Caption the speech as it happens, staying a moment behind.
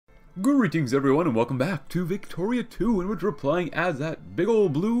Greetings everyone and welcome back to Victoria 2, in which we're playing as that big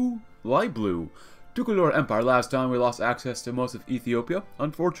old blue, light blue, Tukulor Empire. Last time we lost access to most of Ethiopia.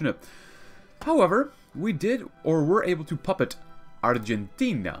 Unfortunate. However, we did, or were able to puppet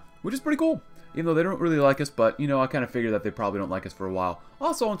Argentina, which is pretty cool. Even though they don't really like us, but, you know, I kind of figured that they probably don't like us for a while.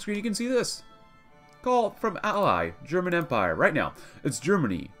 Also on screen you can see this. Call from ally, German Empire. Right now, it's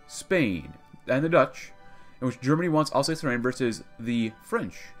Germany, Spain, and the Dutch, in which Germany wants Alsace-Lorraine versus the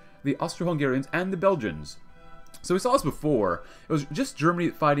French, the Austro-Hungarians, and the Belgians. So we saw this before. It was just Germany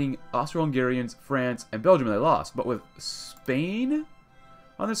fighting Austro-Hungarians, France, and Belgium, and they lost. But with Spain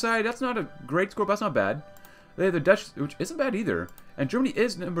on their side, that's not a great score, but that's not bad. They have the Dutch, which isn't bad either. And Germany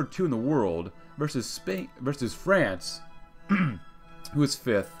is number 2 in the world versus Spain versus France, who is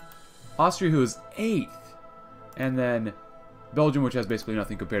 5th. Austria, who is 8th. And then Belgium, which has basically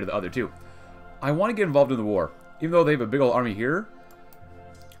nothing compared to the other two. I want to get involved in the war. Even though they have a big old army here,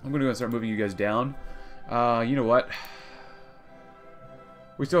 I'm going to go and start moving you guys down. You know what?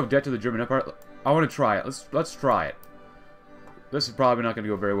 We still have debt to the German Empire. I want to try it. Let's try it. This is probably not going to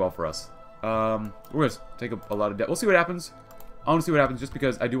go very well for us. We're going to take a lot of debt. We'll see what happens. I want to see what happens just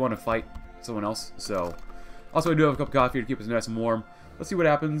because I do want to fight someone else. So, also I do have a cup of coffee to keep us nice and warm. Let's see what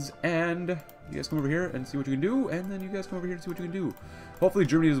happens, and you guys come over here and see what you can do, and then you guys come over here and see what you can do. Hopefully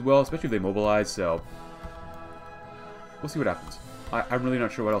Germany does well, especially if they mobilize, so we'll see what happens. I'm really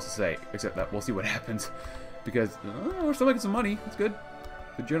not sure what else to say, except that we'll see what happens. Because we're still making some money. That's good.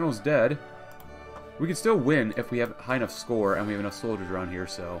 The general's dead. We can still win if we have a high enough score and we have enough soldiers around here,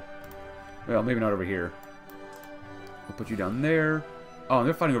 so... Well, maybe not over here. We'll put you down there. Oh, and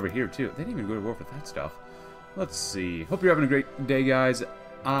they're fighting over here, too. They didn't even go to war for that stuff. Let's see. Hope you're having a great day, guys.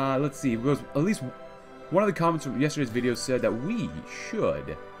 Let's see. At least one of the comments from yesterday's video said that we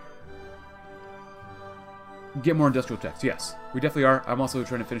should get more industrial techs. Yes, we definitely are. I'm also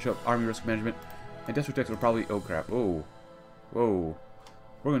trying to finish up army risk management. Industrial techs will probably... Oh, crap. Oh. Whoa.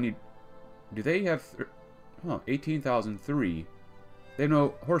 We're going to need... Do they have... 18,003. They have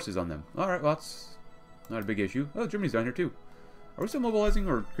no horses on them. Alright, well, that's not a big issue. Oh, Germany's down here, too. Are we still mobilizing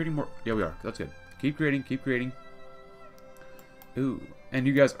or creating more? Yeah, we are. That's good. Keep creating, keep creating. Ooh. And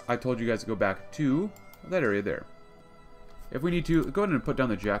you guys, I told you guys to go back to that area there. If we need to, go ahead and put down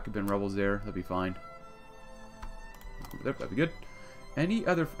the Jacobin rebels there. That'll be fine. That'd be good. Any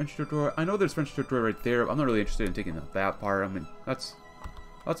other French territory? I know there's French territory right there. I'm not really interested in taking that part. I mean, that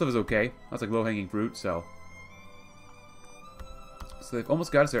stuff is okay. That's like low-hanging fruit, so. So they've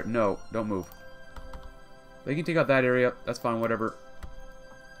almost got us there. No, don't move. They can take out that area. That's fine, whatever.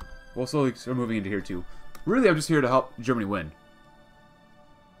 We'll slowly start moving into here, too. Really, I'm just here to help Germany win.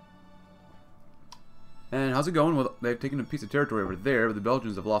 And how's it going? Well, they've taken a piece of territory over there, but the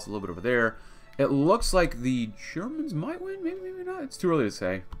Belgians have lost a little bit over there. It looks like the Germans might win. Maybe, maybe not. It's too early to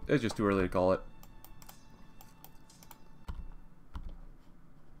say. It's just too early to call it.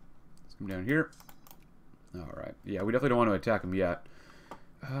 Let's come down here. Alright. Yeah, we definitely don't want to attack them yet.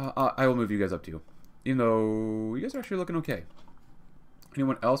 I will move you guys up, too. Even though you guys are actually looking okay.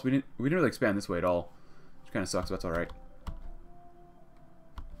 Anyone else? We didn't really expand this way at all. Which kind of sucks, but that's alright.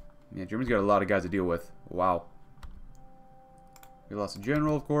 Yeah, Germany's got a lot of guys to deal with. Wow. We lost a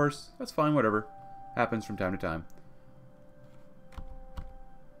general, of course. That's fine, whatever. Happens from time to time.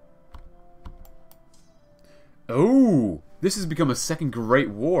 Oh! This has become a second Great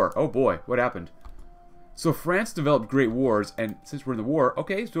War. Oh boy, what happened? So France developed Great Wars, and since we're in the war,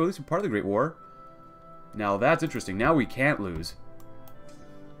 okay, so at least we're part of the Great War. Now that's interesting. Now we can't lose.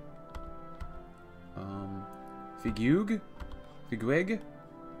 Figueg?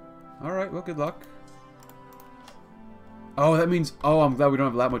 Alright, well, good luck. Oh, that means... Oh, I'm glad we don't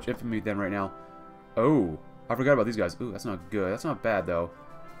have that much infamy then right now. Oh, I forgot about these guys. Ooh, that's not good. That's not bad, though.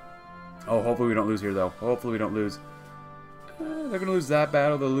 Oh, hopefully we don't lose here, though. Hopefully we don't lose. They're going to lose that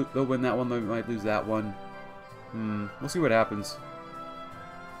battle. They'll win that one. They might lose that one. We'll see what happens.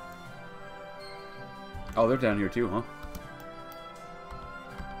 Oh, they're down here, too, huh?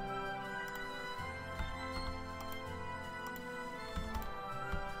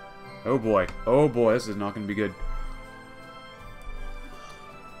 Oh boy. Oh boy, this is not going to be good.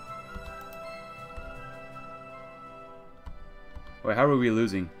 Wait, how are we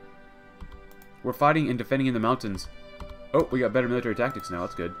losing? We're fighting and defending in the mountains. Oh, we got better military tactics now.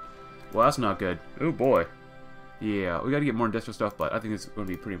 That's good. Well, that's not good. Oh boy. Yeah, we got to get more industrial stuff, but I think it's going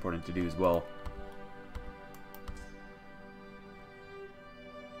to be pretty important to do as well.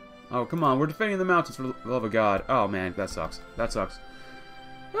 Oh, come on. We're defending the mountains for the love of God. Oh, man. That sucks. That sucks.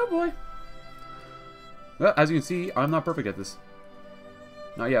 Oh, boy. Well, as you can see, I'm not perfect at this.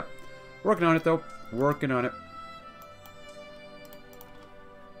 Not yet. Working on it, though. Working on it.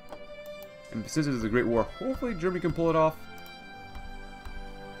 And since it is a Great War, hopefully Germany can pull it off.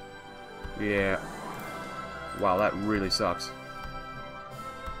 Yeah. Wow, that really sucks.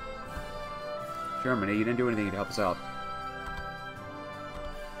 Germany, you didn't do anything to help us out.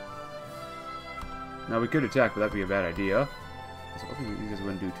 Now, we could attack, but that'd be a bad idea. So I think these guys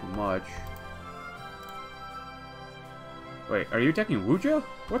wouldn't do too much. Wait, are you attacking Wuja?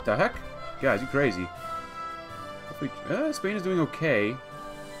 What the heck? Guys, you crazy. Spain is doing okay.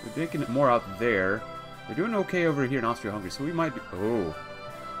 They're making it more out there. They're doing okay over here in Austria-Hungary, so we might be... Oh.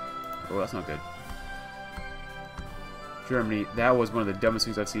 Oh, that's not good. Germany, that was one of the dumbest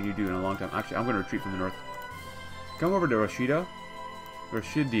things I've seen you do in a long time. Actually, I'm going to retreat from the north. Come over to Rashidia.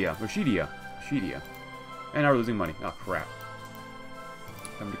 And now we're losing money. Oh, crap.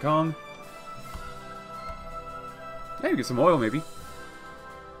 Come to Kong. Hey, we get some oil, maybe.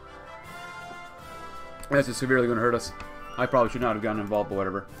 That's just severely going to hurt us. I probably should not have gotten involved, but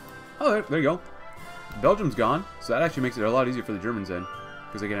whatever. Oh, there you go. Belgium's gone, so that actually makes it a lot easier for the Germans then.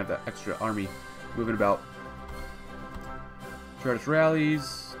 Because they can have that extra army moving about. Chartist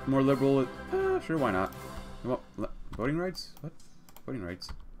rallies, more liberal. Sure, why not? Well, voting rights? What? Voting rights?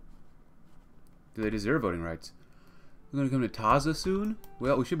 Do they deserve voting rights? We're going to come to Taza soon?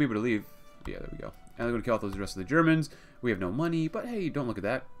 Well, we should be able to leave. Yeah, there we go. And they're going to kill off the rest of the Germans. We have no money, but hey, don't look at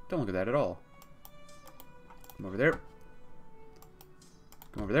that. Don't look at that at all. Come over there.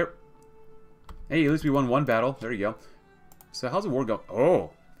 Come over there. Hey, at least we won one battle. There you go. So how's the war going?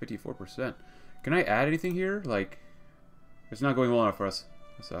 Oh, 54%. Can I add anything here? Like, it's not going well enough for us.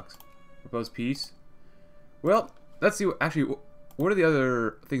 That sucks. Propose peace. Well, let's see. Actually, what are the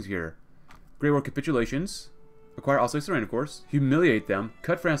other things here? Great War capitulations. Acquire Alsace-Lorraine, of course. Humiliate them.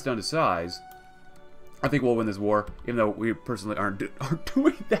 Cut France down to size. I think we'll win this war, even though we personally aren't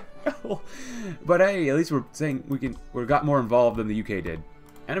doing that well. But hey, at least we're saying we got more involved than the UK did,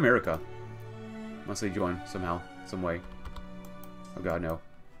 and America, unless they join somehow, some way. Oh God, no.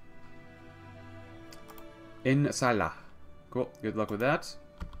 In Sala. Cool. Good luck with that.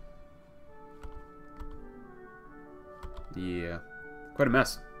 Yeah, quite a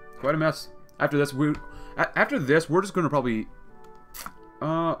mess. Quite a mess. After this, we're just going to probably.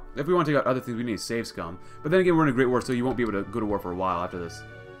 If we want to take out other things, we need to save scum. But then again, we're in a Great War, so you won't be able to go to war for a while after this.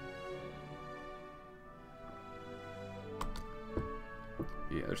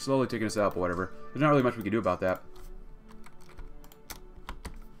 Yeah, they're slowly taking us out, but whatever. There's not really much we can do about that.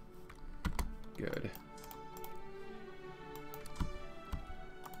 Good.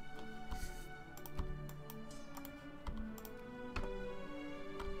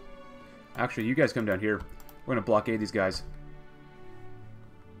 Actually, you guys come down here. We're going to blockade these guys.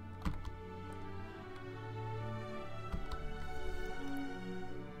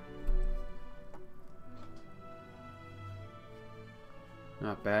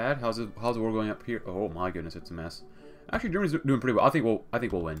 Not bad. How's the war going up here? Oh my goodness, it's a mess. Actually, Germany's doing pretty well. I think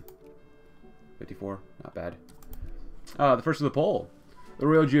we'll win. 54, not bad. The first of the poll. The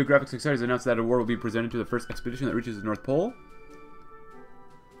Royal Geographic Society has announced that a award will be presented to the first expedition that reaches the North Pole.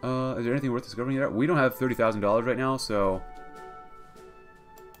 Is there anything worth discovering yet? We don't have $30,000 right now, so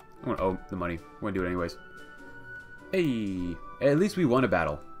I want to owe the money. We're gonna do it anyways. Hey, at least we won a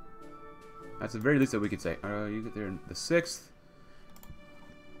battle. That's the very least that we could say. You get there in the 6th.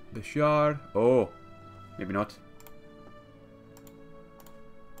 Bashar. Oh, maybe not.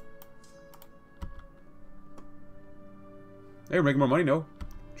 Hey, we're making more money, no?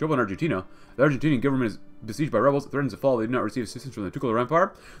 Trouble in Argentina. The Argentinian government is besieged by rebels. It threatens to fall. They did not receive assistance from the Tucular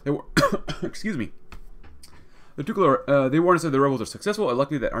Empire. They were... excuse me. The Tucular... they warned us that the rebels are successful, and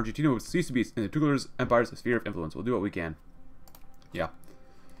luckily that Argentina would cease to be in the Tucular Empire's sphere of influence. We'll do what we can. Yeah.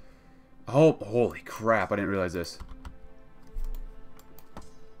 Oh, holy crap. I didn't realize this.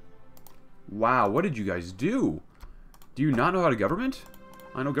 Wow, what did you guys do? Do you not know how to government?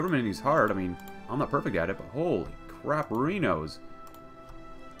 I know government is hard. I mean, I'm not perfect at it, but holy crap, Reno's.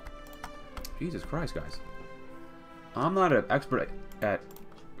 Jesus Christ, guys. I'm not an expert at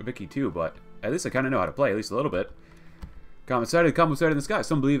Vicky 2, but at least I kind of know how to play, at least a little bit. Comet sighted in the sky.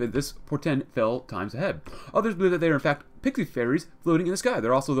 Some believe that this portend fell times ahead. Others believe that they are in fact pixie fairies floating in the sky.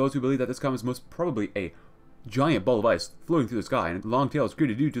 There are also those who believe that this comet is most probably a giant ball of ice floating through the sky, and its long tail is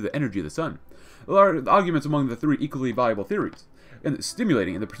created due to the energy of the sun. There are arguments among the three equally viable theories, and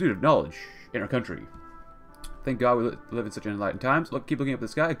stimulating in the pursuit of knowledge in our country. Thank God we live in such enlightened times. Look, keep looking up at the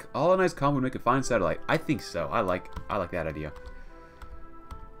sky. All a nice comet would make a fine satellite. I think so. I like that idea.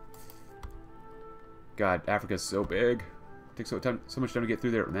 God, Africa's so big. It takes so much time to get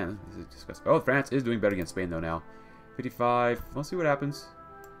through there. Man, this is disgusting. Oh, France is doing better against Spain though now. 55. We'll see what happens.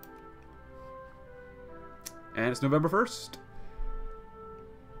 And it's November 1st.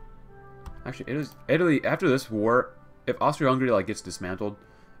 Actually, it is Italy after this war. If Austria-Hungary like gets dismantled,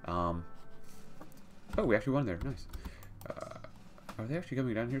 oh, we actually won there. Nice. Are they actually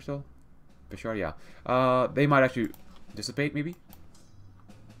coming down here still? Bashar, yeah. They might actually dissipate, maybe.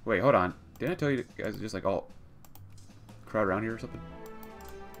 Wait, hold on. Didn't I tell you guys just like all crowd around here or something?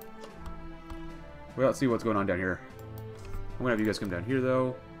 Well, let's see what's going on down here. I'm gonna have you guys come down here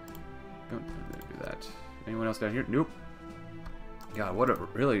though. Don't do that. Anyone else down here? Nope. God, what a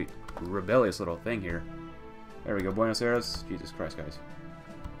really rebellious little thing here. There we go, Buenos Aires. Jesus Christ, guys.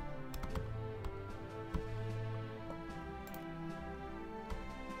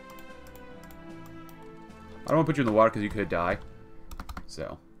 I don't want to put you in the water because you could die.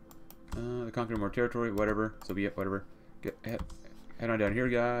 So, the conquer more territory, whatever. So be it, whatever. Head on down here,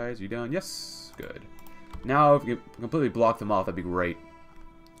 guys. You done? Yes, good. Now, if you can completely block them off, that'd be great.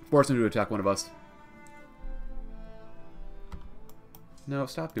 Force them to attack one of us. No,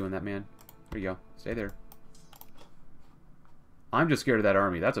 stop doing that, man. There you go. Stay there. I'm just scared of that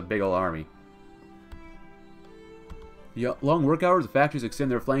army. That's a big old army. Yeah, long work hours, the factories extend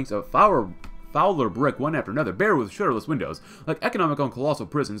their flanks of fowler brick one after another, bare with shutterless windows, like economical and colossal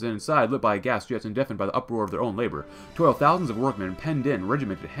prisons, and inside lit by gas jets and deafened by the uproar of their own labor. Toil thousands of workmen, penned in,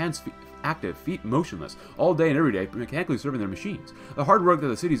 regimented, hands active, feet motionless, all day and every day, mechanically serving their machines. The hard work that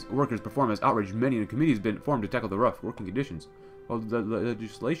the city's workers perform has outraged many, and a committee has been formed to tackle the rough working conditions. Well, the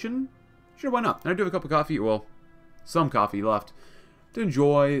legislation? Sure, why not? And I do have a cup of coffee, well, some coffee left, to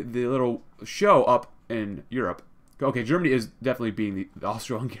enjoy the little show up in Europe. Okay, Germany is definitely beating the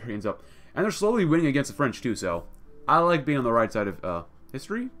Austro-Hungarians up. And they're slowly winning against the French, too, so I like being on the right side of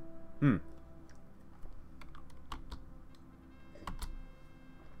history.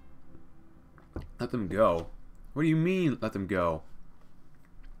 Let them go. What do you mean, let them go?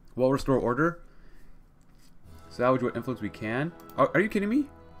 Well, restore order. Salvage what influence we can. Are you kidding me?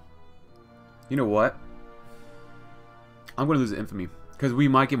 You know what? I'm going to lose the infamy. Because we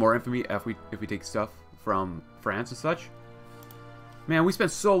might get more infamy if we take stuff from France and such. Man, we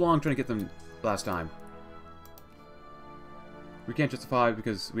spent so long trying to get them last time. We can't justify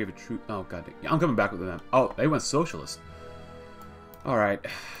because we have a true... Oh, god dang. I'm coming back with them. Oh, they went socialist. Alright.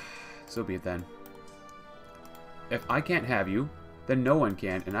 So be it then. If I can't have you, then no one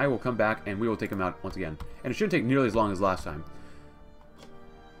can, and I will come back and we will take them out once again. And it shouldn't take nearly as long as last time.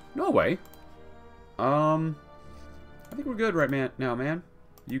 No way. I think we're good right now, man.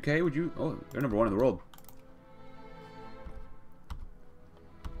 UK, would you... Oh, they're #1 in the world.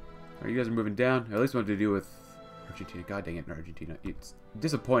 Alright, you guys are moving down. At least wanted to do with Argentina. God dang it, Argentina. It's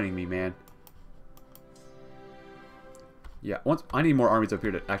disappointing me, man. Yeah, I need more armies up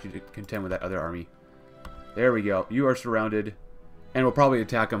here to actually contend with that other army. There we go. You are surrounded. And we'll probably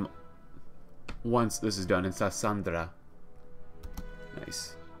attack them once this is done in Sassandra.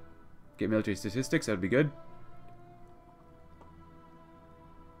 Nice. Get military statistics, that would be good.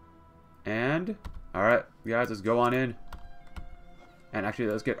 And, alright, guys, let's go on in. And actually,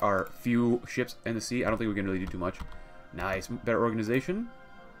 let's get our few ships in the sea. I don't think we can really do too much. Nice. Better organization.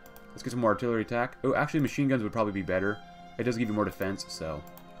 Let's get some more artillery attack. Oh, actually, machine guns would probably be better. It does give you more defense, so.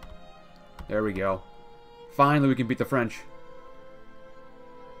 There we go. Finally, we can beat the French.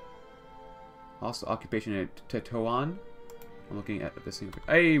 Also, occupation at Tetuan. I'm looking at this thing.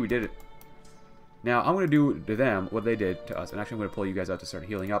 Hey, we did it. Now, I'm going to do to them what they did to us. And actually, I'm going to pull you guys out to start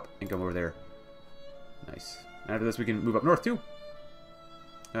healing up and come over there. Nice. And after this, we can move up north, too.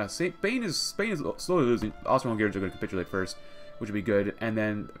 Spain is slowly losing. The Austro-Hungarians are going to capitulate first, which would be good. And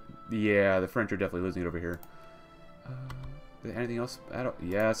then, yeah, the French are definitely losing it over here. Is there anything else?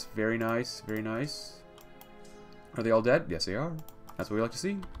 Yes, very nice, very nice. Are they all dead? Yes, they are. That's what we like to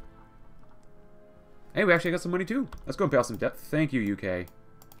see. Hey, we actually got some money too. Let's go and pay off some debt. Thank you, UK.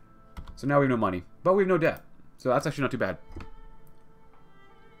 So now we have no money, but we have no debt. So that's actually not too bad.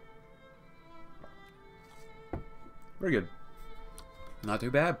 Very good. Not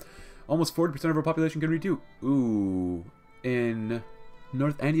too bad. Almost 40% of our population can read too. Ooh. In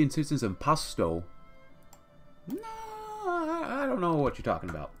North Andean citizens of Pasto. No, I don't know what you're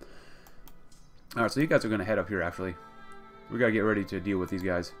talking about. Alright, so you guys are going to head up here, actually. We got to get ready to deal with these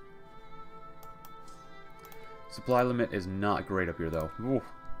guys. Supply limit is not great up here, though. Ooh.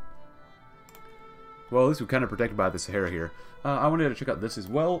 Well, at least we're kind of protected by the Sahara here. I wanted to check out this as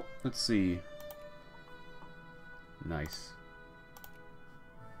well. Let's see. Nice.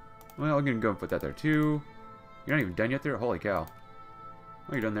 Well, I'm going to go and put that there, too. You're not even done yet there? Holy cow.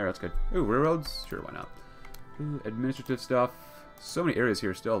 Oh, you're done there. That's good. Ooh, railroads? Sure, why not? Ooh, administrative stuff. So many areas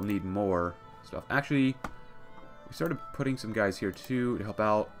here still need more stuff. Actually, we started putting some guys here, too, to help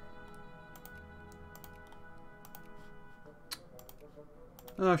out.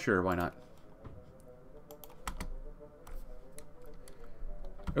 Oh, sure, why not?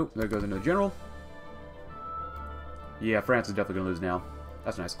 Oh, there goes another general. Yeah, France is definitely going to lose now.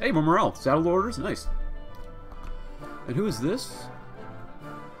 That's nice. Hey, more morale. Saddle orders. Nice. And who is this?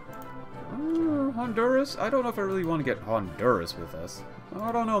 Honduras? I don't know if I really want to get Honduras with us.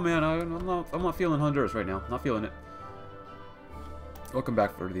 I don't know, man. I'm not feeling Honduras right now. Not feeling it. Welcome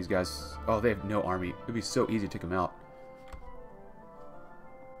back for these guys. Oh, they have no army. It'd be so easy to take them out.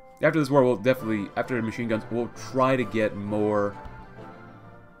 After this war, we'll definitely, after the machine guns, we'll try to get more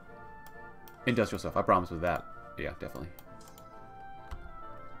industrial stuff. I promise with that. Yeah, definitely.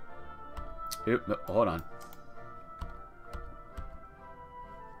 Yep, no, hold on.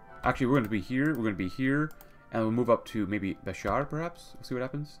 Actually, we're going to be here. We're going to be here. And we'll move up to maybe Bashar, perhaps. We'll see what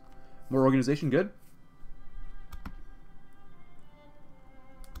happens. More organization, good.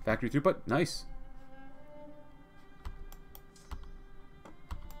 Factory throughput, nice.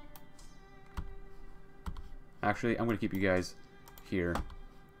 Actually, I'm going to keep you guys here.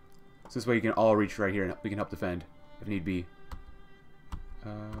 So this way you can all reach right here and we can help defend if need be.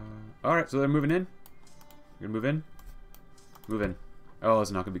 Alright, so they're moving in. You're going to move in? Move in. Oh,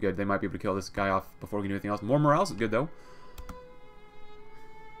 it's not going to be good. They might be able to kill this guy off before we can do anything else. More morale is good, though.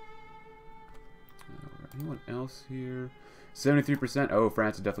 Anyone else here? 73%. Oh,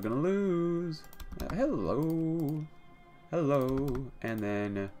 France is definitely going to lose. Hello. Hello. And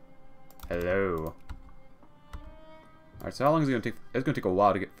then... hello. Alright, so how long is it going to take? It's going to take a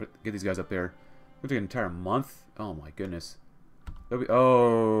while to get these guys up there. It's going to take an entire month. Oh, my goodness.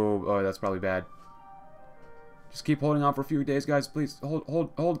 Oh, that's probably bad. Just keep holding on for a few days, guys. Please,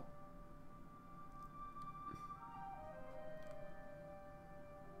 hold.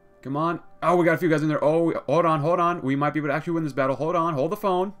 Come on. Oh, we got a few guys in there. Oh, hold on. We might be able to actually win this battle. Hold on. Hold the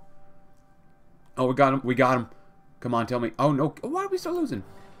phone. Oh, we got him. Come on, tell me. Oh, no. Why are we still losing?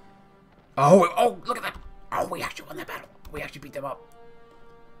 Oh, look at that. Oh, we actually won that battle. We actually beat them up.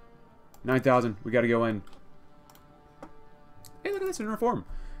 9,000. We got to go in. Hey, look at this in reform.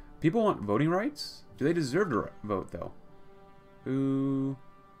 People want voting rights? Do they deserve to vote, though? Ooh.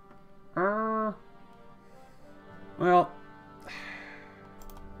 Well,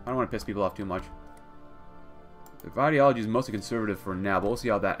 I don't want to piss people off too much. The ideology is mostly conservative for now, but we'll see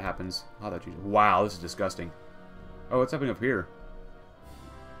how that happens. Wow, this is disgusting. Oh, what's happening up here?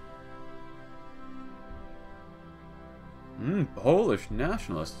 Polish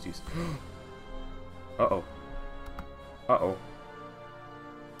nationalists. Jeez. Uh-oh. Uh-oh.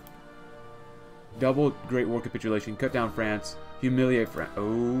 Double Great War capitulation. Cut down France. Humiliate France. Oh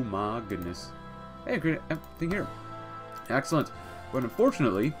my goodness. Hey, great thing here. Excellent. But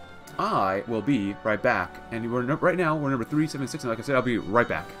unfortunately, I will be right back. And right now, we're number 376. And like I said, I'll be right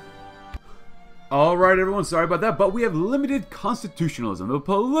back. Alright everyone, sorry about that, but we have limited constitutionalism. The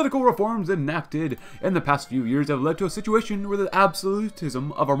political reforms enacted in the past few years have led to a situation where the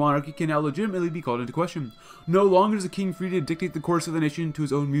absolutism of our monarchy can now legitimately be called into question. No longer is the king free to dictate the course of the nation to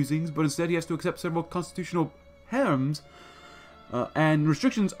his own musings, but instead he has to accept several constitutional harms and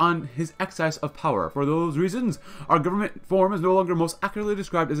restrictions on his exercise of power. For those reasons, our government form is no longer most accurately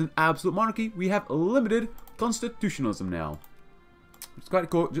described as an absolute monarchy. We have limited constitutionalism now. It's quite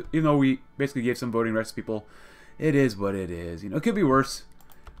cool, even though we basically gave some voting rights to people. It is what it is. You know, it could be worse.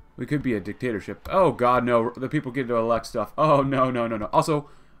 We could be a dictatorship. Oh, God, no. The people get to elect stuff. Oh, no. Also,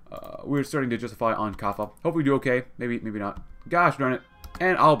 we're starting to justify on Kaffa. Hope we do okay. Maybe not. Gosh darn it.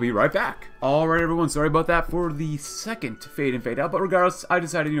 And I'll be right back. Alright, everyone. Sorry about that for the second fade in, fade out. But regardless, I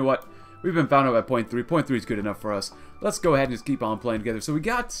decided, you know what? We've been found out at point 3. Point 3 is good enough for us. Let's go ahead and just keep on playing together. So we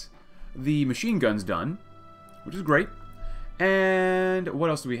got the machine guns done, which is great. And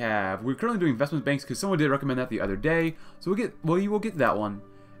what else do we have? We're currently doing investment banks because someone did recommend that the other day. So you will get that one.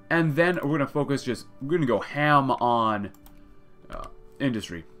 And then we're going to focus we're going to go ham on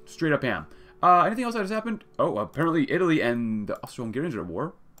industry. Straight up ham. Anything else that has happened? Oh, apparently Italy and the Austro-Hungarians are at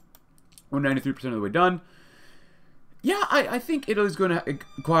war. We're 93% of the way done. Yeah, I think Italy's going to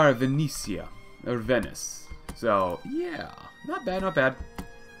acquire Venetia. Or Venice. So, yeah. Not bad, not bad.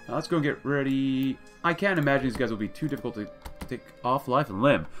 Now let's go and get ready. I can't imagine these guys will be too difficult to take off life and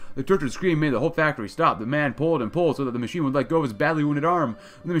limb. The tortured scream made the whole factory stop. The man pulled and pulled so that the machine would let go of his badly wounded arm.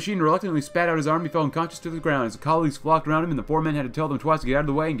 When the machine reluctantly spat out his arm, he fell unconscious to the ground. His colleagues flocked around him, and the poor men had to tell them twice to get out of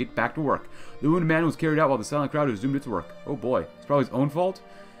the way and get back to work. The wounded man was carried out while the silent crowd resumed its work. Oh boy, it's probably his own fault.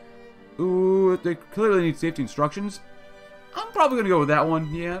 Ooh, they clearly need safety instructions. I'm probably going to go with that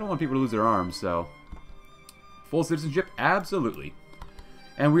one. Yeah, I don't want people to lose their arms, so. Full citizenship? Absolutely.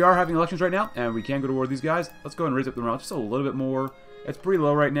 And we are having elections right now, and we can go to war with these guys. Let's go and raise up the morale just a little bit more. It's pretty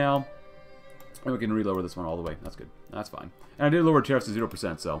low right now. And we can relower this one all the way. That's good. That's fine. And I did lower tariffs to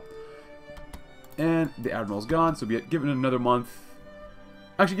 0%, so. And the Admiral's gone, so be it given another month.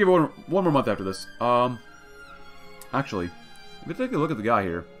 Actually, give it one more month after this. Actually, let me take a look at the guy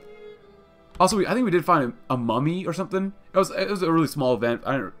here. Also, I think we did find a mummy or something. It was a really small event.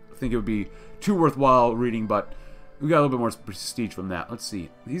 I didn't think it would be too worthwhile reading, but we got a little bit more prestige from that. Let's see.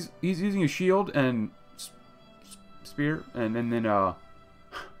 He's using a shield and spear, and then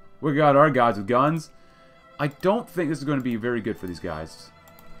we got our guys with guns. I don't think this is going to be very good for these guys.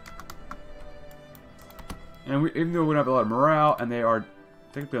 And even though we don't have a lot of morale, and they are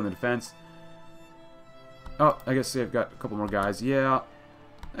technically on the defense. Oh, I guess they've got a couple more guys. Yeah.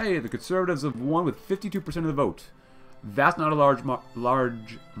 Hey, the Conservatives have won with 52% of the vote. That's not a large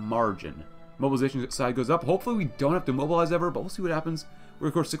margin. Mobilization side goes up. Hopefully we don't have to mobilize ever, but we'll see what happens. We're,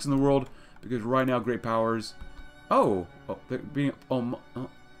 of course, 6th in the world, because right now, great powers. Oh, they're being...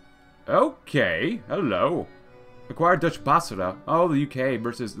 okay, hello. Acquired Dutch Basra. Oh, the UK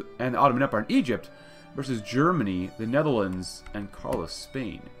versus... and the Ottoman Empire and Egypt versus Germany, the Netherlands, and Carlos,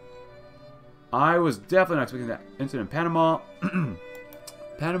 Spain. I was definitely not expecting that. Incident in Panama.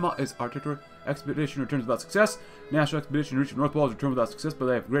 Panama is our territory. Expedition returns without success. National expedition reaching North Pole has returned without success, but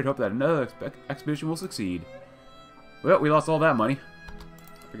they have great hope that another expedition will succeed. Well, we lost all that money.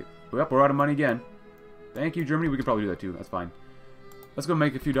 Well, we're out of money again. Thank you, Germany. We could probably do that too. That's fine. Let's go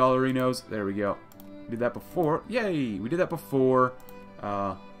make a few dollarinos. There we go. We did that before. Yay! We did that before.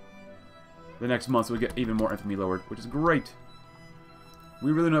 The next month, so we get even more infamy lowered, which is great.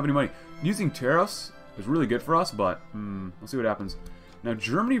 We really don't have any money. Using tariffs is really good for us, but we'll see what happens. Now,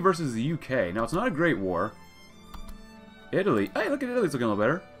 Germany versus the UK. Now, it's not a great war. Italy. Hey, look at Italy's looking a little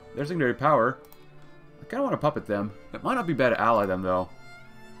better. Their secondary power. I kind of want to puppet them. It might not be bad to ally them, though.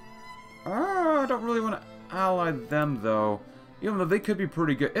 I don't really want to ally them, though. Even though they could be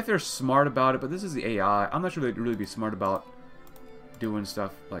pretty good. If they're smart about it, but this is the AI. I'm not sure they'd really be smart about doing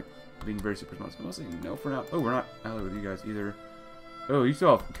stuff, like being very super smart. So I'm saying no for now. Oh, we're not allied with you guys either. Oh, you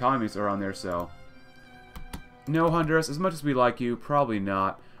still have communists around there, so... No, Honduras, as much as we like you, probably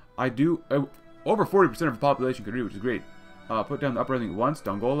not. I do... over 40% of the population could read, which is great. Put down the uprising once.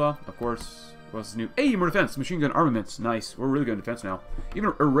 Dongola, of course. What else is new? Hey, more defense! Machine gun armaments. Nice. We're really good in defense now.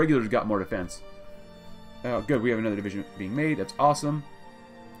 Even irregulars got more defense. Good, we have another division being made. That's awesome.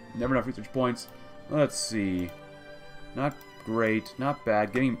 Never enough research points. Let's see. Not great. Not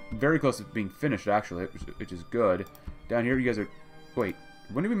bad. Getting very close to being finished, actually, which is good. Down here, you guys are... Wait,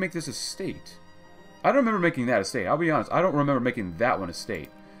 when did we make this a state? I don't remember making that a state. I'll be honest. I don't remember making that one a state.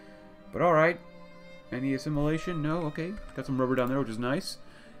 But alright. Any assimilation? No? Okay. Got some rubber down there, which is nice.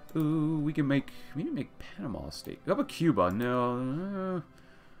 Ooh, we can make... We need to make Panama a state. How about Cuba? No.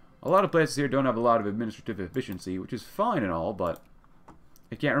 A lot of places here don't have a lot of administrative efficiency, which is fine and all, but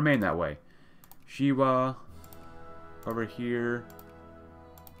it can't remain that way. Shiwa. Over here.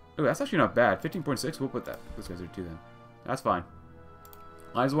 Oh, that's actually not bad. 15.6. We'll put that. Those guys are too then. That's fine.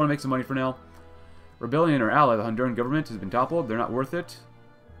 I just want to make some money for now. Rebellion or ally, the Honduran government has been toppled. They're not worth it.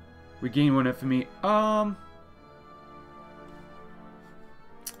 We gain one infamy. Well,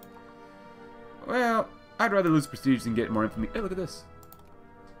 I'd rather lose prestige than get more infamy. Hey, look at this.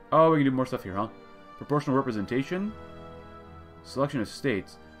 Oh, we can do more stuff here, huh? Proportional representation. Selection of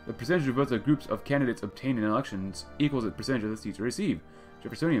states. The percentage of votes that groups of candidates obtain in elections equals the percentage of the seats received.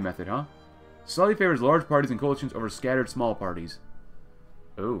 Jeffersonian method, huh? Slightly favors large parties and coalitions over scattered small parties.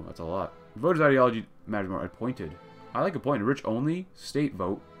 Oh, that's a lot. Voters' ideology matters more. Appointed. I like appointed. Rich only. State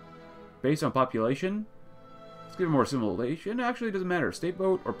vote. Based on population. Let's give it more assimilation. Actually, it doesn't matter. State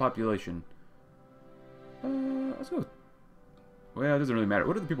vote or population. Let's go. Well, it doesn't really matter.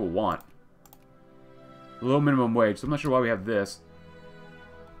 What do the people want? Low minimum wage. So I'm not sure why we have this.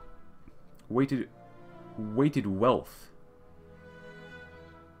 Weighted wealth.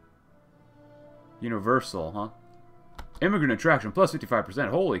 Universal, huh? Immigrant attraction, plus 55%.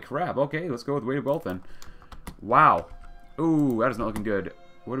 Holy crap. Okay, let's go with weighted wealth then. Wow. Ooh, that is not looking good.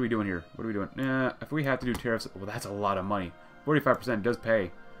 What are we doing here? What are we doing? If we have to do tariffs... Well, that's a lot of money. 45% does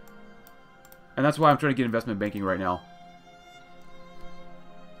pay. And that's why I'm trying to get investment banking right now.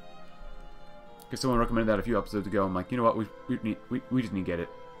 Because someone recommended that a few episodes ago. I'm like, you know what? We just need to get it.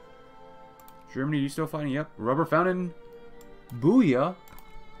 Germany, you still fighting? Yep. Rubber fountain. Booyah.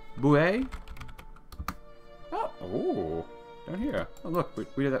 Bouet. Oh, down here. Oh, look,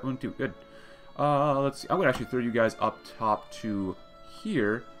 we did that one too. Good. Let's see. I'm going to actually throw you guys up top to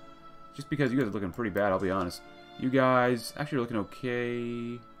here. Just because you guys are looking pretty bad, I'll be honest. You guys actually are looking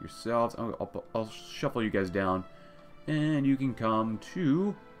okay yourselves. I'll shuffle you guys down. And you can come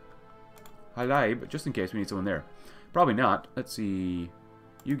to Halab, just in case we need someone there. Probably not. Let's see.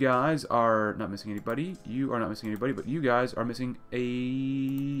 You guys are not missing anybody. You are not missing anybody, but you guys are missing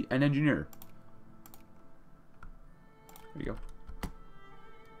an engineer. There you go.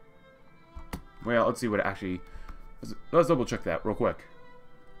 Well, let's see what it actually... Let's double check that real quick.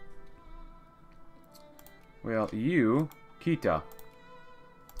 Well, you... Kita.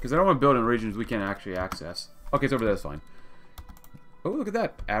 Because I don't want to build in regions we can't actually access. Okay, it's over there, that's fine. Oh, look at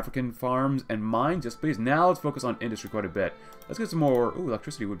that. African farms and mines. Yes, please. Now let's focus on industry quite a bit. Let's get some more... Ooh,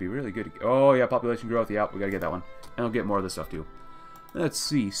 electricity would be really good. Oh, yeah, population growth. Yeah, we gotta get that one. And we'll get more of this stuff, too. Let's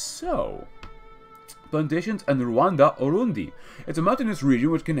see. So... Plantations and Rwanda Urundi. It's a mountainous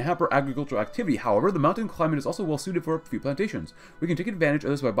region which can hamper agricultural activity. However, the mountain climate is also well suited for a few plantations. We can take advantage of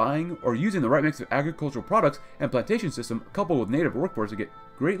this by buying or using the right mix of agricultural products and plantation system coupled with native workforce to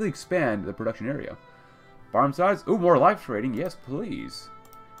greatly expand the production area. Farm size? Ooh, more life trading. Yes, please.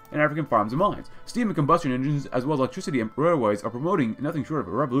 And African farms and mines. Steam and combustion engines, as well as electricity and railways, are promoting nothing short of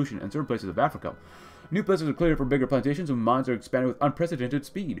a revolution in certain places of Africa. New places are cleared for bigger plantations, and mines are expanded with unprecedented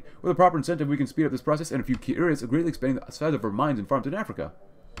speed. With a proper incentive, we can speed up this process and a few key areas, greatly expanding the size of our mines and farms in Africa.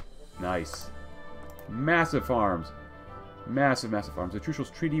 Nice. Massive farms. Massive, massive farms. The Trucial's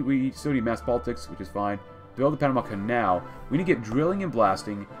Treaty, we still need mass politics, which is fine. Build the Panama Canal. We need to get drilling and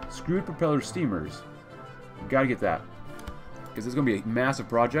blasting, screwed propeller steamers. We gotta get that. Because it's going to be a massive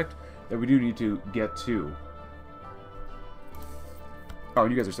project that we do need to get to. Oh,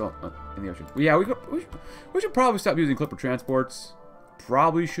 you guys are still in the ocean. Well, yeah, we should probably stop using Clipper transports.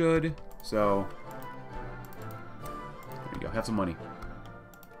 Probably should. So, there you go. Have some money.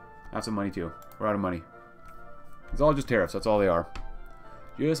 Have some money, too. We're out of money. It's all just tariffs. That's all they are.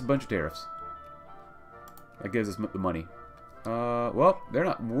 Just a bunch of tariffs. That gives us the money. Well, they're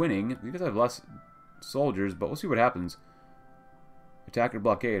not winning. You guys have less soldiers, but we'll see what happens. Attack or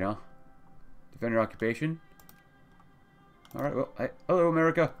blockade, huh? Defend your occupation. Alright, well, hello,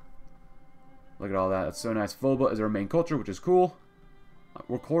 America. Look at all that. That's so nice. Fulba is our main culture, which is cool.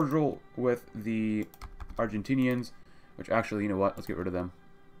 We're cordial with the Argentinians, which actually, you know what? Let's get rid of them.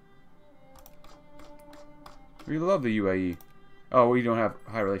 We love the UAE. Oh, we don't have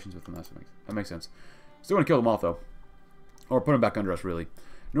high relations with them. That makes sense. Still want to kill them all, though. Or put them back under us, really.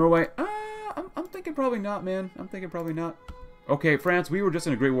 Norway, I'm thinking probably not, man. I'm thinking probably not. Okay, France, we were just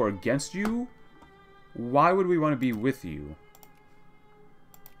in a great war against you. Why would we want to be with you?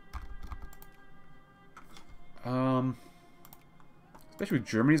 Especially with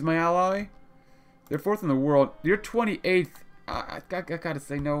Germany as my ally. They're 4th in the world. You're 28th. I gotta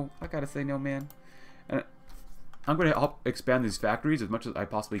say no. I gotta say no, man. And I'm going to help expand these factories as much as I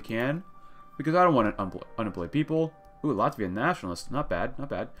possibly can. Because I don't want unemployed people. Ooh, Latvian nationalists. Not bad. Not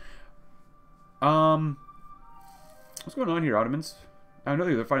bad. What's going on here, Ottomans? I know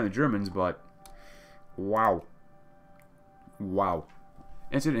they're fighting the Germans, but... Wow. Wow.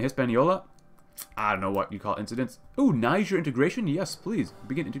 Incident Hispaniola? I don't know what you call incidents. Ooh, Niger integration? Yes, please.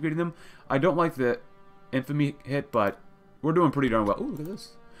 Begin integrating them. I don't like the infamy hit, but we're doing pretty darn well. Ooh, look at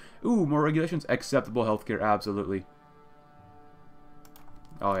this. Ooh, more regulations. Acceptable healthcare, absolutely.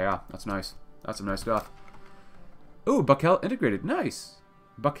 Oh, yeah. That's nice. That's some nice stuff. Ooh, Bakel integrated. Nice.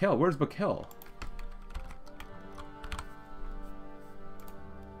 Bakel. Where's Bakel?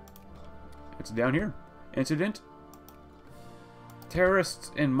 It's down here. Incident.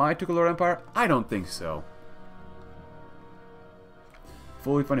 Terrorists in my Tukulor Empire? I don't think so.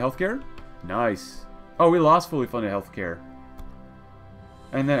 Fully funded healthcare? Nice. Oh, we lost fully funded healthcare.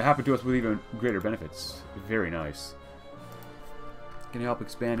 And then it happened to us with even greater benefits. Very nice. Can you help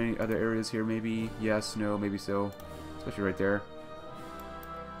expand any other areas here, maybe? Yes, no, maybe so. Especially right there.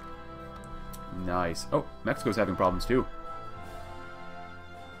 Nice. Oh, Mexico's having problems too.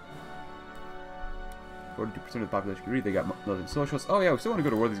 42% of the population agree they got militant socialists. Oh yeah, we still want to go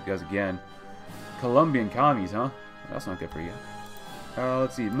to war with these guys again. Colombian commies, huh? That's not good for you.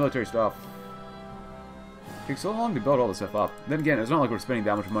 Let's see, military stuff. It takes so long to build all this stuff up. Then again, it's not like we're spending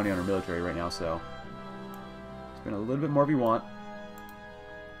that much money on our military right now, so... Spend a little bit more if you want.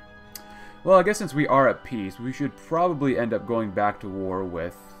 Well, I guess since we are at peace, we should probably end up going back to war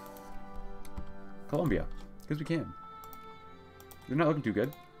with... Colombia. Because we can. They're not looking too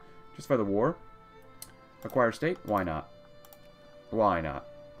good. Justify the war. Acquire state? Why not? Why not?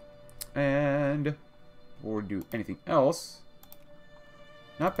 And... Or do anything else.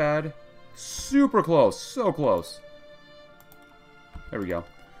 Not bad. Super close. So close. There we go.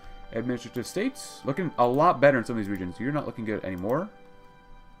 Administrative states. Looking a lot better in some of these regions. You're not looking good anymore.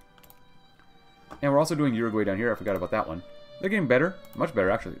 And we're also doing Uruguay down here. I forgot about that one. They're getting better. Much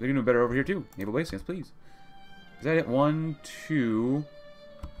better, actually. They're getting better over here, too. Naval base, yes, please. Is that it? 1, 2...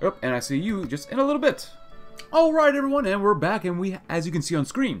 Oh, and I see you just in a little bit. Alright, everyone, and we're back, and we, as you can see on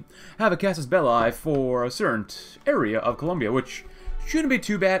screen, have a Casus Belli for a certain area of Colombia, which shouldn't be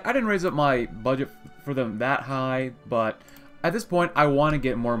too bad. I didn't raise up my budget for them that high, but at this point, I want to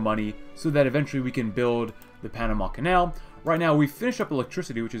get more money so that eventually we can build the Panama Canal. Right now, we finished up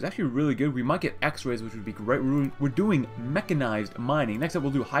electricity, which is actually really good. We might get X-rays, which would be great. We're doing mechanized mining. Next up,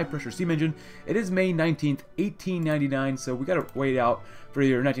 we'll do high-pressure steam engine. It is May 19th, 1899, so we got to wait out for the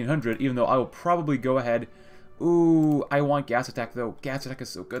year 1900, even though I will probably go ahead. Ooh, I want gas attack, though. Gas attack is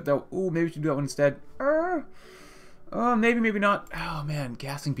so good, though. Ooh, maybe we should do that one instead. Maybe, maybe not. Oh, man,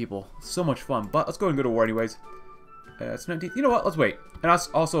 gassing people. So much fun. But let's go and go to war anyways. It's 19th. You know what? Let's wait. And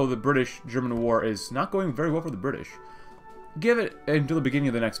also, the British-German war is not going very well for the British. Give it until the beginning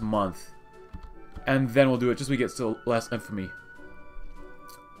of the next month. And then we'll do it just so we get still less infamy.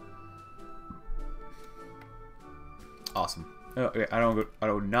 Awesome. Okay, I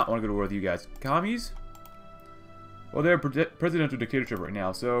do not want to go to war with you guys. Commies? Well, they're presidential dictatorship right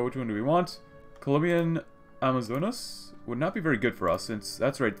now, so which one do we want? Colombian Amazonas would not be very good for us, since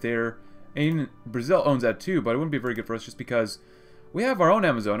that's right there. And Brazil owns that too, but it wouldn't be very good for us just because we have our own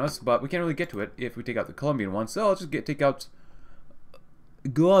Amazonas, but we can't really get to it if we take out the Colombian one. So let's just take out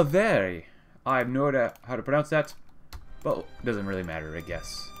Guavere. I have no idea how to pronounce that, but it doesn't really matter, I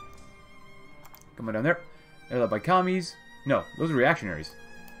guess. Come on down there. They're led by commies. No, those are reactionaries.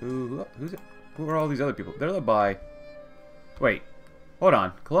 Who's it? Who are all these other people? They're led by... Wait. Hold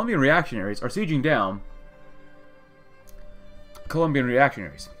on. Colombian reactionaries are sieging down Colombian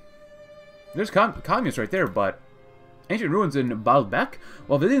reactionaries. There's communists right there, but ancient ruins in Baalbek.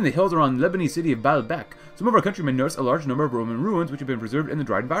 While visiting the hills around the Lebanese city of Baalbek, some of our countrymen noticed a large number of Roman ruins which had been preserved in the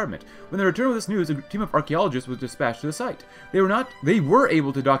dry environment. When they returned with this news, a team of archaeologists was dispatched to the site. They were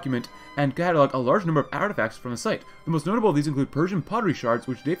able to document and catalog a large number of artifacts from the site. The most notable of these include Persian pottery shards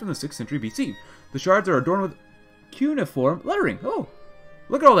which date from the 6th century BC. The shards are adorned with cuneiform lettering. Oh,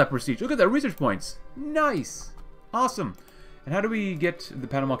 look at all that prestige. Look at that research points. Nice. Awesome. And how do we get the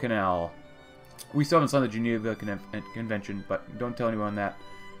Panama Canal? We still haven't signed the Geneva Convention, but don't tell anyone that.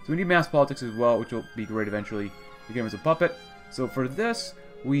 So we need mass politics as well, which will be great eventually. The game is a puppet. So for this,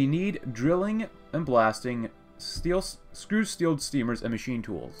 we need drilling and blasting, screw-steeled steamers, and machine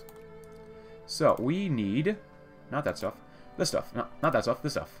tools. So we need... not that stuff. This stuff. No, not that stuff.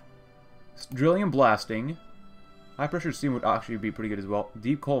 This stuff. Drilling and blasting. High-pressure steam would actually be pretty good as well.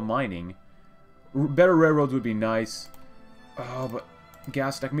 Deep coal mining. Better railroads would be nice. Oh, but...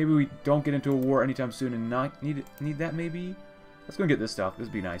 gas stack. Maybe we don't get into a war anytime soon and not need that maybe? Let's go and get this stuff. This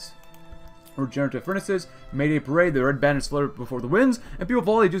would be nice. Regenerative furnaces, Mayday Parade, the red banners flutter before the winds, and people of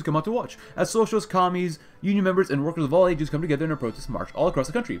all ages come out to watch, as socialists, commies, union members, and workers of all ages come together in a protest march all across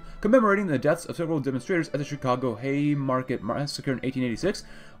the country, commemorating the deaths of several demonstrators at the Chicago Haymarket Massacre in 1886,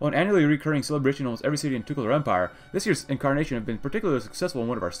 an annually recurring celebration in almost every city in Tukulor Empire. This year's incarnation has been particularly successful in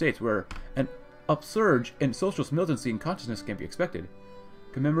one of our states, where an upsurge in socialist militancy and consciousness can be expected.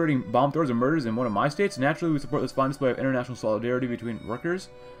 Commemorating bomb throws and murders in one of my states, naturally we support this fine display of international solidarity between workers.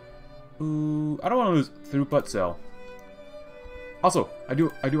 Ooh, I don't want to lose throughput, so. Also, I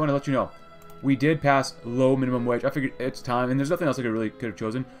do want to let you know, we did pass low minimum wage. I figured it's time, and there's nothing else I could have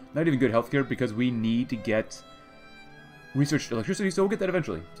chosen. Not even good healthcare, because we need to get researched electricity, so we'll get that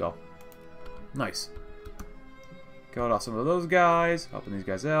eventually. So, nice. Killed off some of those guys, helping these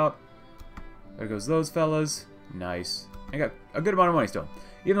guys out. There goes those fellas. Nice. I got a good amount of money still.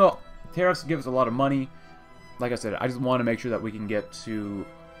 Even though tariffs give us a lot of money, like I said, I just want to make sure that we can get to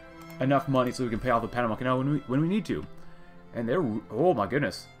enough money so we can pay off the Panama Canal when we need to. And they're... oh my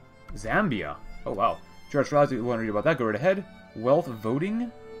goodness. Zambia. Oh wow. Charles Riley, if you want to read about that, go right ahead. Wealth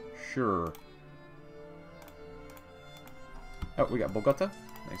voting? Sure. Oh, we got Bogota.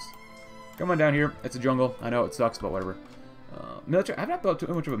 Nice. Come on down here. It's a jungle. I know it sucks, but whatever. Military. I've not built too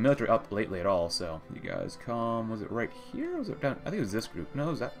much of a military up lately at all, so you guys come. Was it right here or was it down? I think it was this group. No,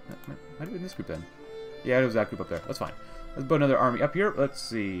 it was that. Might have been this group then. Yeah, it was that group up there. That's fine. Let's put another army up here. Let's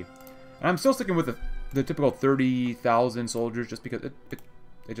see. And I'm still sticking with the typical 30,000 soldiers just because it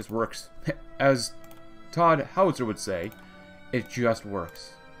just works. As Todd Howitzer would say, it just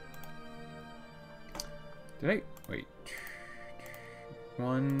works. Did I... wait.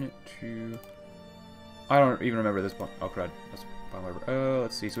 1, 2... I don't even remember this one. Oh, crud. That's fine, whatever.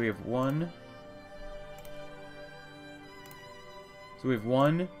 Let's see. So we have 1. So we have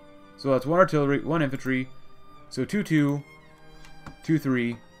 1. So that's 1 artillery, 1 infantry. So 2, 2. 2,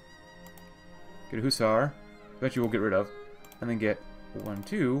 3. Get a hussar. Eventually we'll get rid of. And then get 1,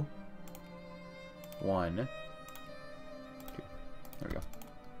 2. 1. 2. There we go.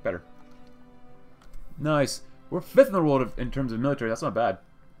 Better. Nice. We're 5th in the world in terms of military. That's not bad.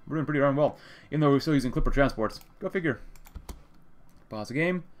 We're doing pretty darn well. Even though we're still using Clipper transports. Go figure. Pause the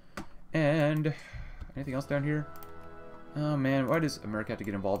game. And... anything else down here? Oh man, why does America have to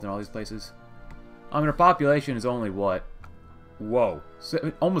get involved in all these places? I mean, our population is only, what? Whoa.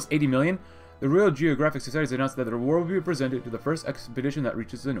 Almost 80 million? The Royal Geographic Society has announced that the reward will be presented to the first expedition that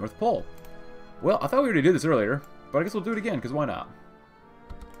reaches the North Pole. Well, I thought we already did this earlier, but I guess we'll do it again, because why not?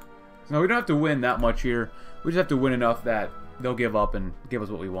 So now we don't have to win that much here. We just have to win enough that they'll give up and give us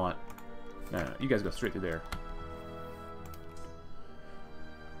what we want. No, you guys go straight through there.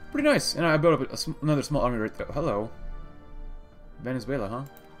 Pretty nice. And I built up another small army right there. Hello. Venezuela, huh?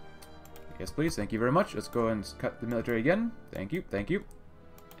 Yes, please. Thank you very much. Let's go and cut the military again. Thank you. Thank you.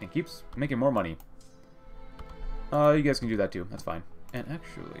 And keeps making more money. You guys can do that too. That's fine. And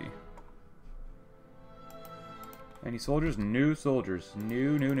actually... any soldiers? New soldiers.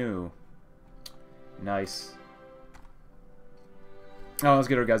 New. Nice. Oh, let's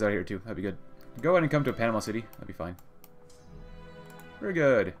get our guys out of here too. That'd be good. Go ahead and come to Panama City. That'd be fine. Very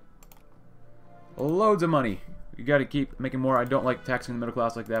good. Loads of money. You gotta keep making more. I don't like taxing the middle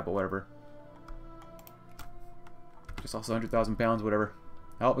class like that, but whatever. Just also 100,000 pounds, whatever.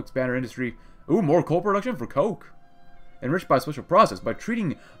 Help expand our industry. Ooh, more coal production for coke. Enriched by a special process. By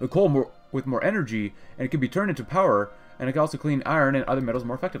treating the coal with more energy, and it can be turned into power, and it can also clean iron and other metals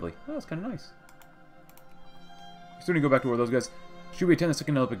more effectively. Oh, that's kind of nice. Soon we go back to where those guys... Should we attend the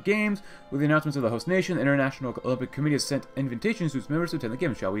second Olympic Games? With the announcements of the host nation, the International Olympic Committee has sent invitations to its members to attend the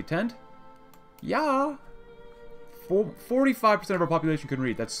Games. Shall we attend? Yeah! 45% of our population can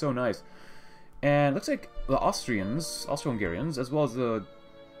read. That's so nice. And looks like the Austrians, Austro-Hungarians, as well as the...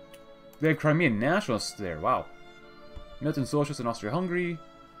 They have Crimean nationalists there. Wow. Militant socialists in Austria-Hungary.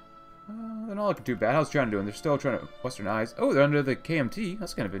 They're not looking too bad. How's China doing? They're still trying to westernize. Oh, they're under the KMT.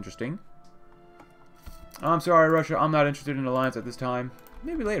 That's kind of interesting. I'm sorry, Russia. I'm not interested in an alliance at this time.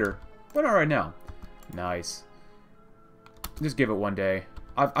 Maybe later. But not right now. Nice. Just give it one day.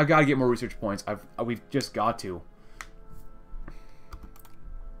 I've got to get more research points. We've just got to.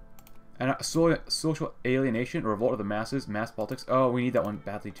 And social alienation, revolt of the masses, mass politics. Oh, we need that one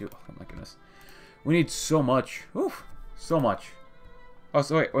badly too. Oh my goodness. We need so much. Oof. So much. Oh,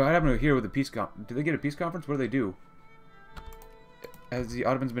 so wait. What happened here with the peace conference? Did they get a peace conference? What do they do? Has the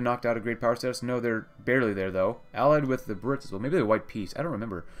Ottomans been knocked out of great power status? No, they're barely there, though. Allied with the Brits as well. Maybe the White Peace. I don't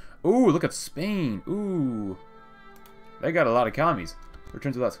remember. Ooh, look at Spain. Ooh. They got a lot of commies.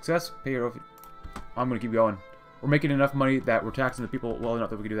 Returns without success. Pay your... I'm going to keep going. We're making enough money that we're taxing the people well enough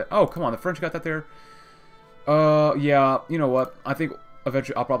that we can do that. Oh, come on. The French got that there. Yeah. You know what? I think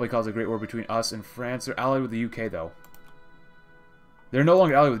eventually I'll probably cause a great war between us and France. They're allied with the UK, though. They're no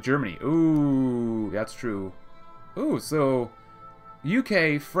longer allied with Germany. Ooh, that's true. Ooh, so...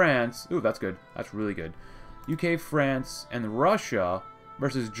 UK, France... Ooh, that's good. That's really good. UK, France, and Russia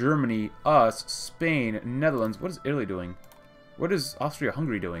versus Germany, us, Spain, Netherlands. What is Italy doing? What is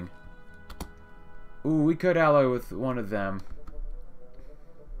Austria-Hungary doing? Ooh, we could ally with one of them.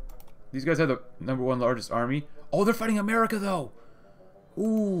 These guys have the #1 largest army. Oh, they're fighting America, though!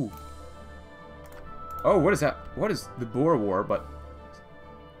 Ooh. Oh, what is that? What is the Boer War, but...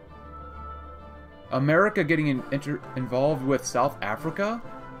 America getting involved with South Africa?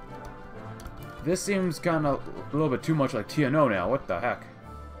 This seems kind of a little bit too much like TNO now. What the heck?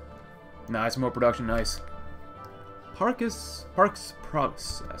 Nice, more production, nice. Parks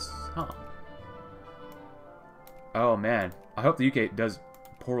Process, huh? Oh man, I hope the UK does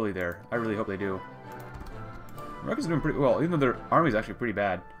poorly there. I really hope they do. America's doing pretty well, even though their army's actually pretty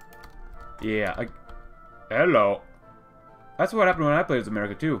bad. Yeah, hello. That's what happened when I played as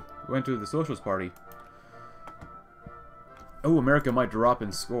America too. Went to the Socialist Party. Oh, America might drop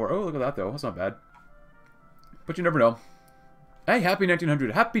in score. Oh, look at that though. That's not bad. But you never know. Hey, happy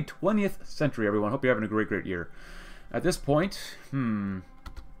 1900. Happy 20th century, everyone. Hope you're having a great, great year. At this point, What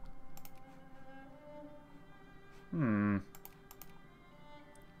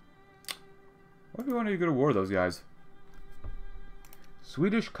if we wanted to go to war with those guys?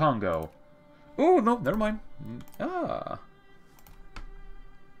 Swedish Congo. Oh, no, never mind.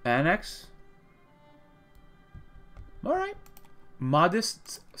 Annex. Alright.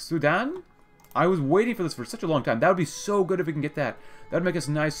 Modest Sudan. I was waiting for this for such a long time. That would be so good if we can get that. That would make us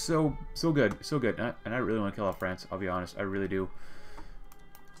nice, so good. So good. And I really want to kill off France, I'll be honest. I really do.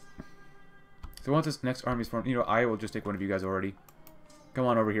 So once this next army is formed, you know, I will just take one of you guys already. Come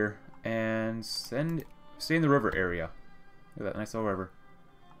on over here. And stay in the river area. Look at that nice little river.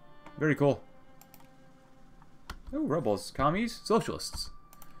 Very cool. Oh, rebels. Commies. Socialists.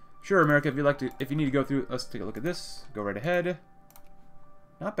 Sure, America, if you need to go through, let's take a look at this. Go right ahead.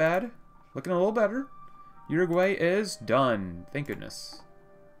 Not bad. Looking a little better. Uruguay is done. Thank goodness.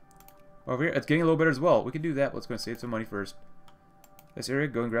 Over here, it's getting a little better as well. We can do that. Let's go and save some money first. This area,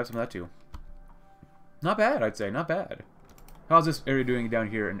 go and grab some of that too. Not bad, I'd say. Not bad. How's this area doing down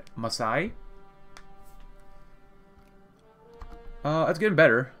here in Masai? It's getting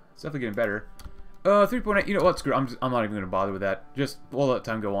better. It's definitely getting better. 3.8. You know what? Screw. I'm not even gonna bother with that. Just we'll let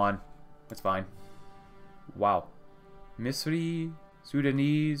time go on. That's fine. Wow. Misri,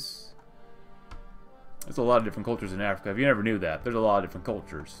 Sudanese. There's a lot of different cultures in Africa. If you never knew that, there's a lot of different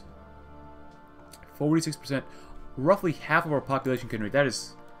cultures. 46%. Roughly half of our population can read. That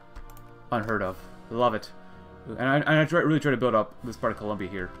is unheard of. Love it. And I really try to build up this part of Colombia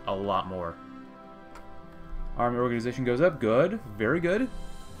here a lot more. Army organization goes up. Good. Very good.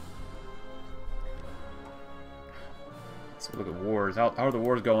 Let's look at wars. How are the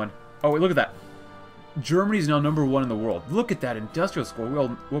wars going? Oh, wait, look at that. Germany's now #1 in the world. Look at that industrial score.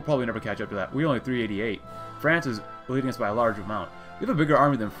 We'll probably never catch up to that. We only have 388. France is leading us by a large amount. We have a bigger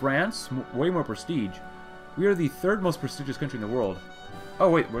army than France. Way more prestige. We are the 3rd most prestigious country in the world. Oh,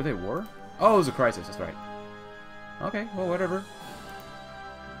 wait. Were they at war? Oh, it was a crisis. That's right. Okay, well, whatever.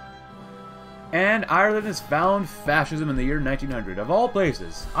 And Ireland has found fascism in the year 1900. Of all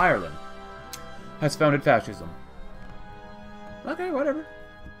places, Ireland has founded fascism. Okay, whatever.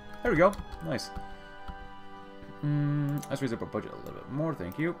 There we go. Nice. Let's raise up our budget a little bit more.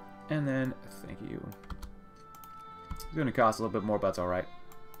 Thank you. And then, thank you. It's going to cost a little bit more, but that's alright.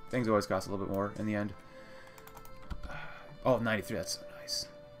 Things always cost a little bit more in the end. Oh, 93. That's so nice.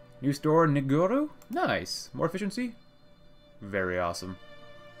 New store, Nigoro? Nice. More efficiency? Very awesome.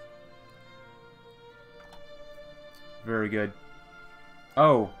 Very good.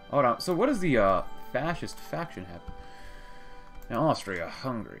 Oh, hold on. So what does the fascist faction have? Now,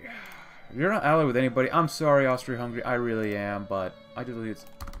 Austria-Hungary. You're not allied with anybody. I'm sorry, Austria-Hungary. I really am, but I do believe it's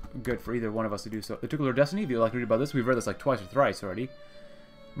good for either one of us to do so. The Tutelar Destiny, if you'd like to read about this, we've read this like twice or thrice already.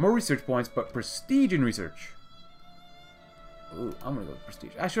 More research points, but prestige in research. Ooh, I'm gonna go with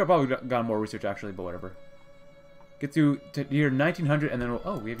prestige. I should have probably gotten more research, actually, but whatever. Get through to year 1900, and then we'll...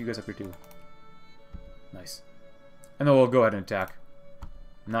 Oh, we have you guys up here, too. Nice. And then we'll go ahead and attack.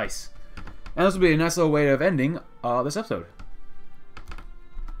 Nice. And this will be a nice little way of ending this episode.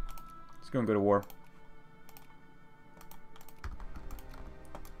 Let's go and go to war.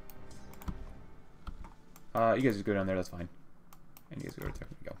 You guys just go down there, that's fine. And you guys go right there.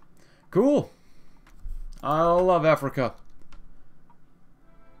 There we go. Cool! I love Africa.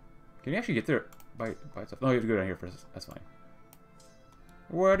 Can you actually get there by itself? No, you have to go down here first. That's fine.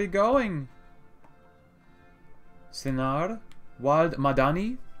 Where are you going? Sinar? Wild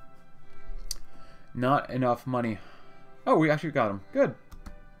Madani? Not enough money. Oh, we actually got him. Good.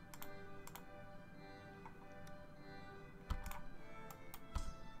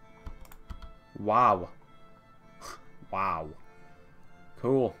 Wow. Wow.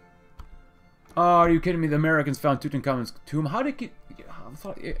 Cool. Oh, are you kidding me? The Americans found Tutankhamun's tomb. How did you...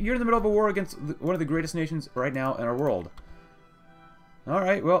 You're in the middle of a war against one of the greatest nations right now in our world.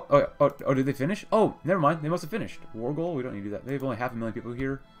 Alright, well... Oh, did they finish? Oh, never mind. They must have finished. War goal? We don't need to do that. They have only 500,000 people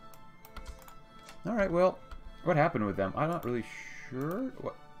here. Alright, well... What happened with them? I'm not really sure.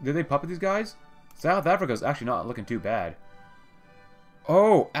 What, did they puppet these guys? South Africa's actually not looking too bad.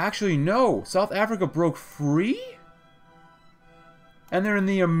 Oh, actually, no. South Africa broke free? And they're in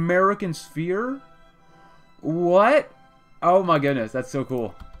the American sphere? What? Oh my goodness, that's so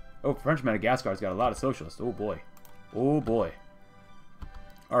cool. Oh, French Madagascar's got a lot of socialists. Oh boy. Oh boy.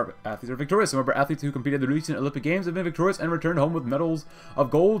 Our athletes are victorious. Some of our athletes who competed in the recent Olympic Games have been victorious and returned home with medals of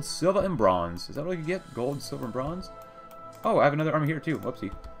gold, silver, and bronze. Is that what you get? Gold, silver, and bronze? Oh, I have another army here too.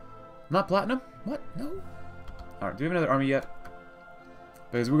 Whoopsie. Not platinum? What? No? Alright, do we have another army yet?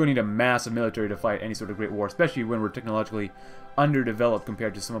 Because we're going to need a massive military to fight any sort of great war, especially when we're technologically underdeveloped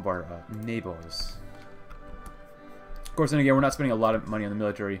compared to some of our neighbors. Of course, then again, we're not spending a lot of money on the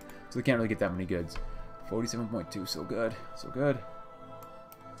military, so we can't really get that many goods. 47.2, so good. So good.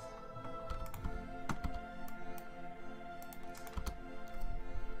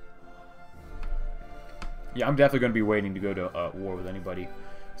 Yeah, I'm definitely going to be waiting to go to war with anybody.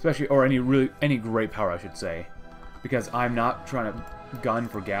 Especially, or any great power, I should say. Because I'm not trying to gun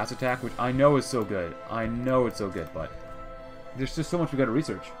for gas attack, which I know is so good. I know it's so good, but there's just so much we got to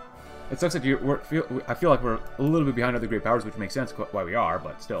research. It sucks that I feel like we're a little bit behind other great powers, which makes sense why we are,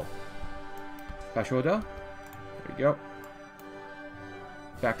 but still. Fashoda. There we go.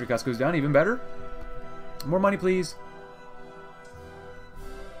 Factory cost goes down, even better. More money, please.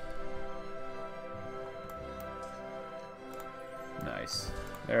 Nice.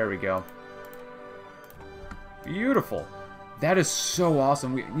 There we go. Beautiful. That is so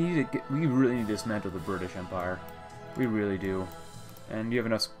awesome. We really need to dismantle the British Empire. We really do. And you have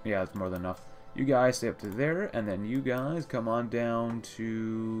enough... Yeah, that's more than enough. You guys stay up to there, and then you guys come on down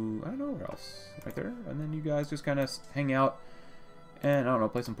to... I don't know where else. Right there. And then you guys just kind of hang out and, I don't know,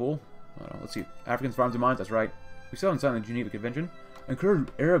 play some pool. I don't know, let's see. Africans, farms, and mines. That's right. We still haven't signed the Geneva Convention. Encourage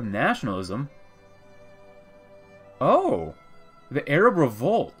Arab nationalism. Oh, the Arab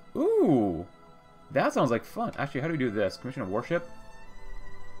Revolt. Ooh, that sounds like fun. Actually, how do we do this? Commission a warship.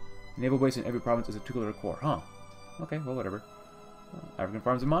 Naval base in every province is a tutelar corps. Huh. Okay, well, whatever. African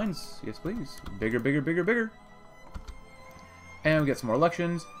farms and mines. Yes, please. Bigger, bigger, bigger, bigger. And we get some more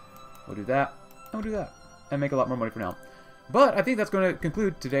elections. We'll do that. And we'll do that. And make a lot more money for now. But I think that's going to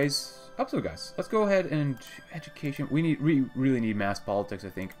conclude today's episode, guys. Let's go ahead and education. We really need mass politics, I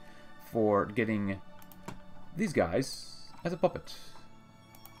think, for getting these guys as a puppet.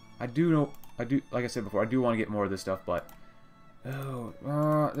 Like I said before, I do want to get more of this stuff, but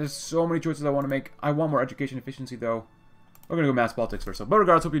there's so many choices I want to make. I want more education efficiency, though. We're going to go mass politics first. But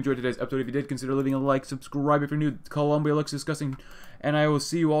regardless, hope you enjoyed today's episode. If you did, consider leaving a like, subscribe if you're new. Colombia looks disgusting. And I will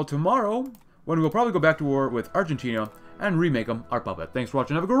see you all tomorrow, when we'll probably go back to war with Argentina and remake them our puppet. Thanks for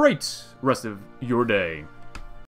watching. Have a great rest of your day.